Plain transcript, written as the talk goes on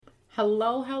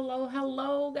Hello, hello,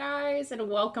 hello, guys, and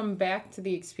welcome back to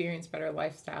the Experience Better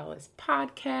Lifestylist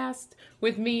podcast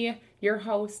with me, your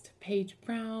host, Paige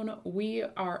Brown. We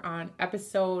are on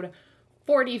episode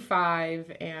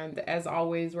 45, and as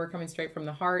always, we're coming straight from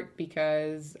the heart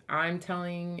because I'm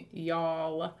telling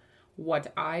y'all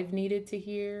what I've needed to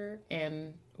hear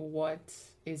and what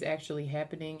is actually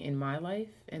happening in my life,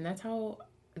 and that's why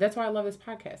I love this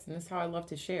podcast, and that's how I love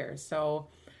to share. So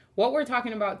what we're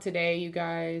talking about today, you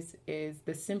guys, is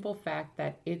the simple fact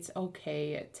that it's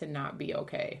okay to not be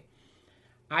okay.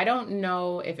 I don't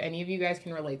know if any of you guys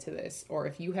can relate to this or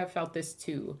if you have felt this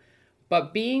too,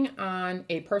 but being on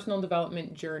a personal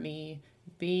development journey,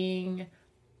 being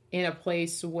in a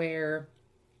place where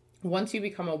once you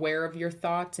become aware of your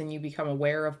thoughts and you become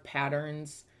aware of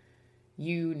patterns,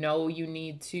 you know what you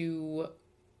need to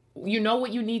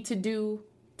do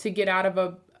to get out of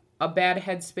a bad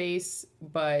headspace,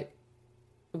 but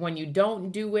when you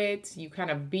don't do it, you kind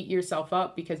of beat yourself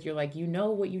up because you're like, you know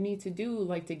what you need to do,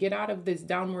 like to get out of this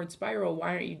downward spiral. Why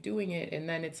aren't you doing it? And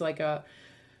then it's like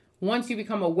once you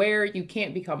become aware, you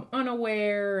can't become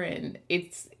unaware. And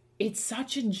it's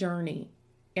such a journey.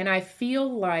 And I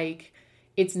feel like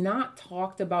it's not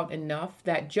talked about enough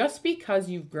that just because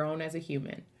you've grown as a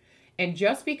human and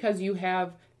just because you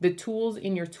have the tools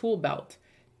in your tool belt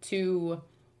to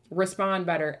respond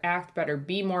better, act better,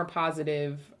 be more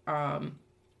positive,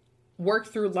 work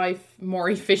through life more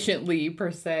efficiently, per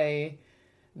se,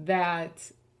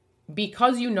 that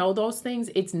because you know those things,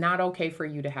 it's not okay for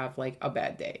you to have like a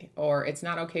bad day, or it's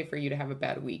not okay for you to have a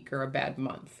bad week or a bad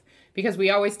month. Because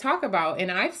we always talk about,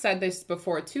 and I've said this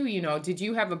before too, did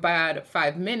you have a bad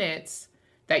 5 minutes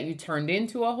that you turned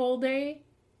into a whole day?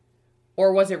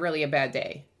 Or was it really a bad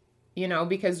day?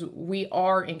 Because we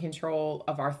are in control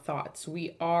of our thoughts.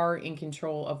 We are in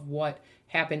control of what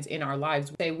happens in our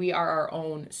lives. We are our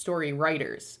own story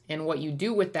writers. And what you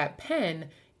do with that pen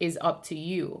is up to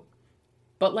you.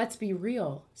 But let's be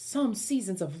real. Some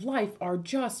seasons of life are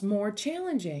just more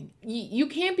challenging. You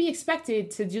can't be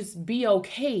expected to just be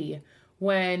okay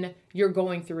when you're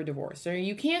going through a divorce. Or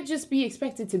you can't just be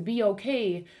expected to be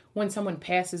okay when someone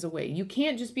passes away. You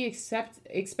can't just be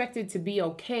expected to be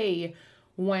okay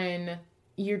when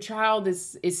your child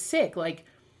is sick. Like,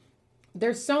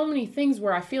 there's so many things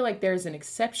where I feel like there's an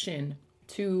exception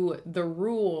to the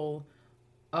rule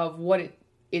of what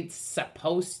it's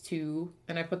supposed to,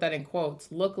 and I put that in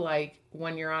quotes, look like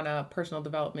when you're on a personal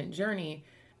development journey.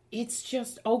 It's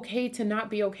just okay to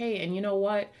not be okay. And you know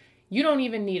what? You don't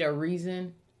even need a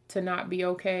reason to not be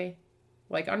okay.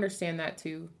 Like, understand that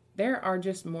too. There are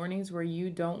just mornings where you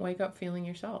don't wake up feeling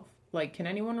yourself. Like, can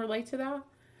anyone relate to that?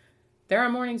 There are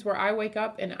mornings where I wake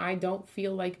up and I don't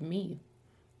feel like me.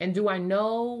 And do I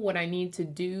know what I need to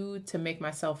do to make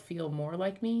myself feel more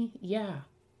like me?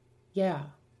 Yeah.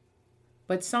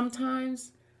 But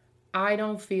sometimes I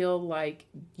don't feel like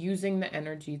using the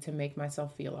energy to make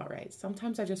myself feel all right.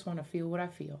 Sometimes I just want to feel what I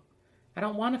feel. I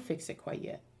don't want to fix it quite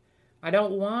yet. I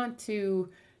don't want to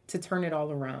turn it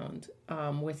all around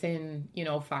within,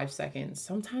 5 seconds.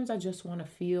 Sometimes I just want to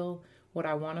feel what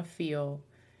I want to feel.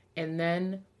 And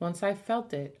then once I've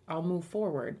felt it, I'll move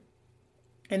forward.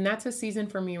 And that's a season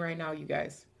for me right now, you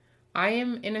guys. I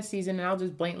am in a season, and I'll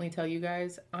just blatantly tell you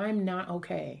guys, I'm not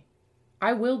okay.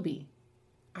 I will be.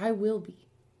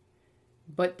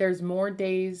 But there's more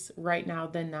days right now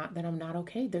than not that I'm not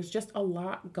okay. There's just a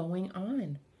lot going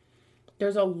on.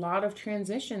 There's a lot of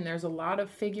transition. There's a lot of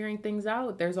figuring things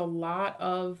out. There's a lot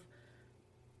of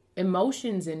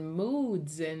emotions and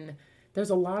moods, and there's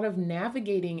a lot of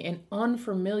navigating in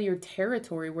unfamiliar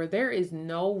territory where there is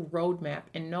no roadmap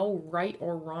and no right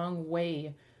or wrong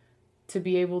way to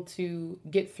be able to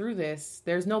get through this.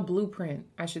 There's no blueprint,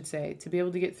 I should say, to be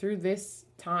able to get through this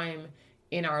time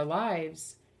in our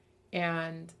lives.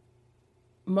 And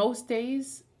most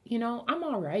days, I'm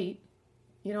all right.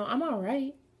 I'm all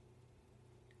right.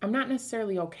 I'm not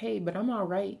necessarily okay, but I'm all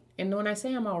right. And when I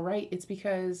say I'm all right, it's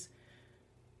because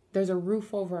there's a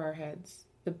roof over our heads.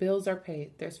 The bills are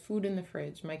paid. There's food in the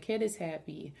fridge. My kid is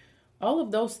happy. All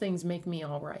of those things make me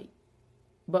all right.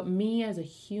 But me as a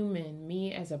human,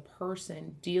 me as a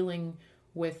person dealing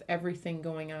with everything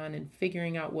going on and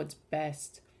figuring out what's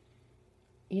best,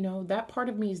 that part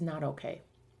of me is not okay.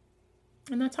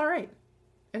 And that's all right.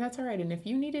 And if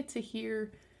you needed to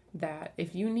hear that,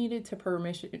 if you needed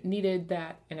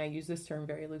that, and I use this term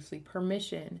very loosely,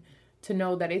 permission to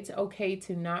know that it's okay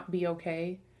to not be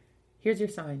okay, here's your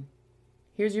sign.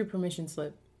 Here's your permission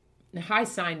slip. Now, I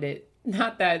signed it.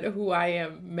 Not that who I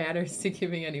am matters to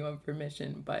giving anyone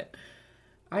permission, but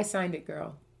I signed it,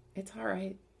 girl. It's all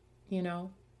right.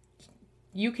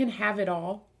 You can have it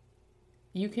all.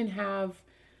 You can have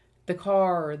the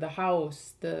car, the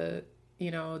house, the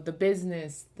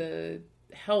business, the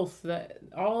health,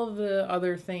 all of the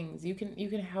other things. You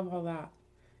can have all that,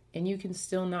 and you can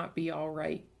still not be all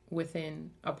right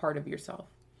within a part of yourself.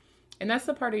 And that's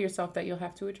the part of yourself that you'll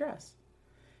have to address.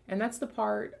 And that's the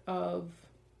part of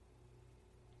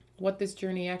what this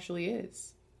journey actually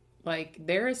is. Like,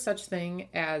 there is such thing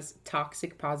as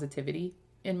toxic positivity,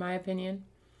 in my opinion.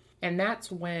 And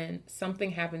that's when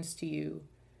something happens to you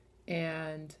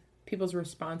and people's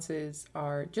responses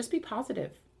are, just be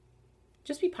positive.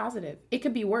 Just be positive. It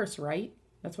could be worse, right?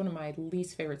 That's one of my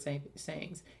least favorite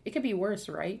sayings. It could be worse,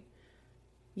 right?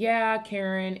 Yeah,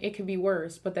 Karen, it could be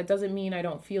worse, but that doesn't mean I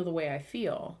don't feel the way I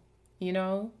feel.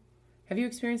 Have you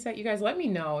experienced that? You guys, let me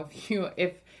know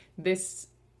if this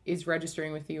is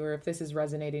registering with you or if this is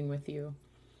resonating with you.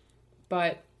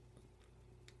 But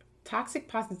toxic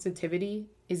positivity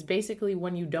is basically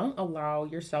when you don't allow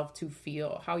yourself to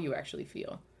feel how you actually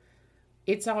feel.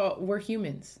 We're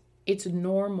humans. It's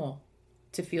normal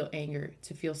to feel anger,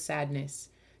 to feel sadness,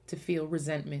 to feel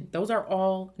resentment. Those are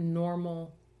all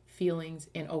normal feelings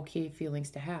and okay feelings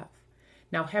to have.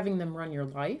 Now, having them run your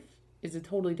life is a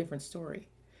totally different story.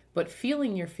 But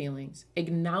feeling your feelings,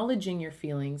 acknowledging your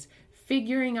feelings,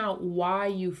 figuring out why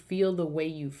you feel the way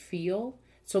you feel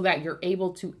so that you're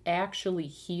able to actually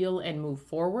heal and move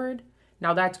forward.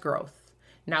 Now that's growth.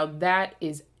 Now that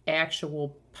is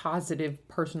actual positive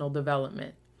personal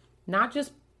development. Not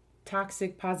just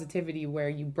toxic positivity where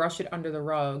you brush it under the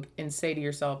rug and say to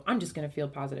yourself, I'm just going to feel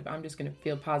positive. I'm just going to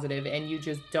feel positive. And you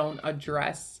just don't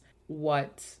address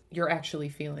what you're actually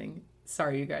feeling.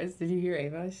 Sorry, you guys. Did you hear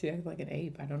Ava? She acted like an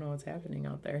ape. I don't know what's happening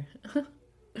out there.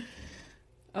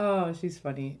 Oh, she's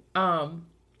funny.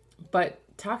 But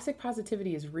toxic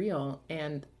positivity is real,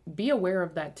 and be aware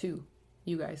of that too,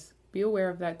 you guys. Be aware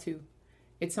of that too.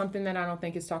 It's something that I don't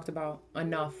think is talked about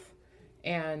enough,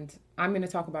 and I'm going to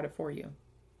talk about it for you.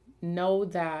 Know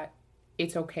that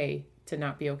it's okay to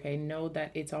not be okay. Know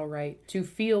that it's all right to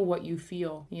feel what you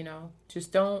feel,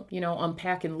 Just don't,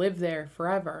 unpack and live there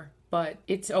forever. But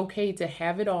it's okay to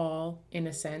have it all, in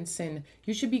a sense, and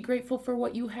you should be grateful for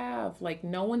what you have. Like,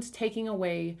 no one's taking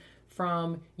away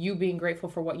from you being grateful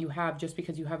for what you have just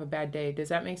because you have a bad day. Does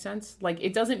that make sense? Like,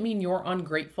 it doesn't mean you're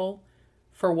ungrateful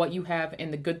for what you have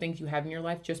and the good things you have in your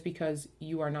life just because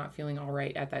you are not feeling all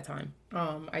right at that time.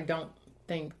 I don't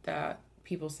think that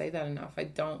people say that enough. I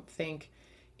don't think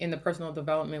in the personal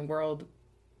development world,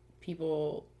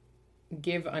 people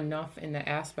give enough in the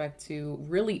aspect to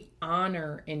really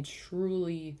honor and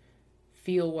truly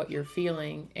feel what you're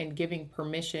feeling and giving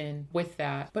permission with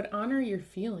that. But honor your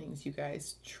feelings, you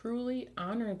guys. Truly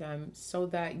honor them so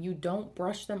that you don't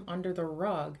brush them under the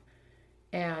rug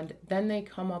and then they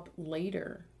come up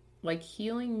later. Like,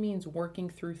 healing means working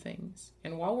through things.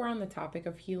 And while we're on the topic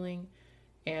of healing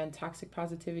and toxic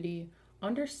positivity,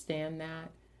 understand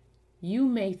that you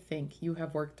may think you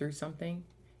have worked through something.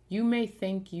 You may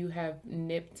think you have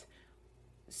nipped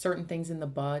certain things in the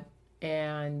bud,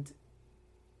 and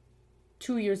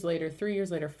 2 years later, 3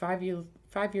 years later, 5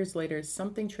 years later,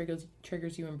 something triggers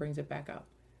you and brings it back up.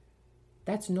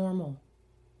 That's normal,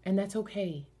 and that's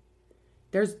okay.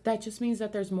 That just means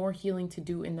that there's more healing to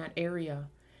do in that area.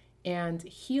 And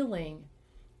healing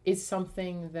is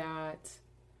something that,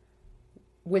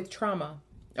 with trauma,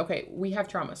 okay, we have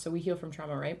trauma, so we heal from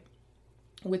trauma, right?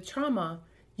 With trauma,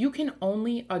 you can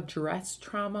only address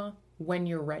trauma when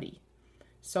you're ready.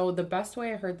 So the best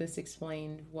way I heard this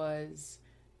explained was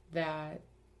that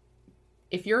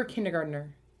if you're a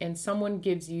kindergartner and someone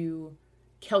gives you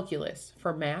calculus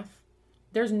for math,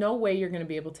 there's no way you're going to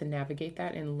be able to navigate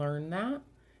that and learn that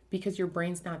because your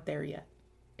brain's not there yet.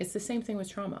 It's the same thing with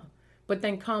trauma. But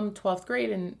then come 12th grade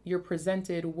and you're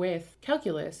presented with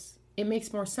calculus, it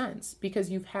makes more sense because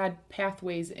you've had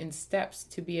pathways and steps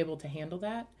to be able to handle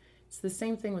that. It's the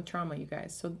same thing with trauma, you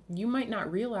guys. So you might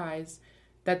not realize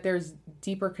that there's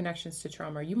deeper connections to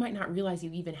trauma. You might not realize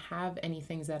you even have any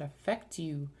things that affect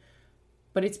you,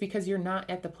 but it's because you're not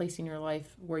at the place in your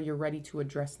life where you're ready to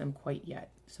address them quite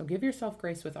yet. So give yourself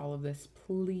grace with all of this,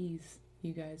 please,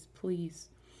 you guys, please.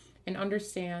 And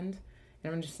understand, and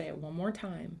I'm going to just say it one more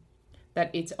time,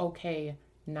 that it's okay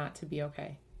not to be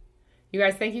okay. You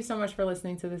guys, thank you so much for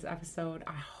listening to this episode.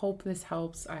 I hope this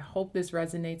helps. I hope this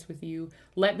resonates with you.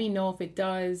 Let me know if it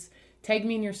does. Tag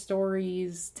me in your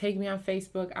stories. Tag me on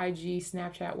Facebook, IG,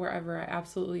 Snapchat, wherever. I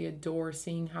absolutely adore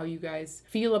seeing how you guys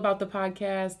feel about the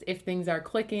podcast, if things are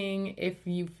clicking, if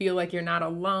you feel like you're not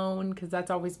alone, because that's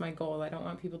always my goal. I don't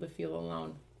want people to feel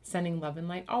alone. Sending love and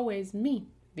light, always me,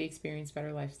 the Experienced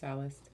Better Lifestylist.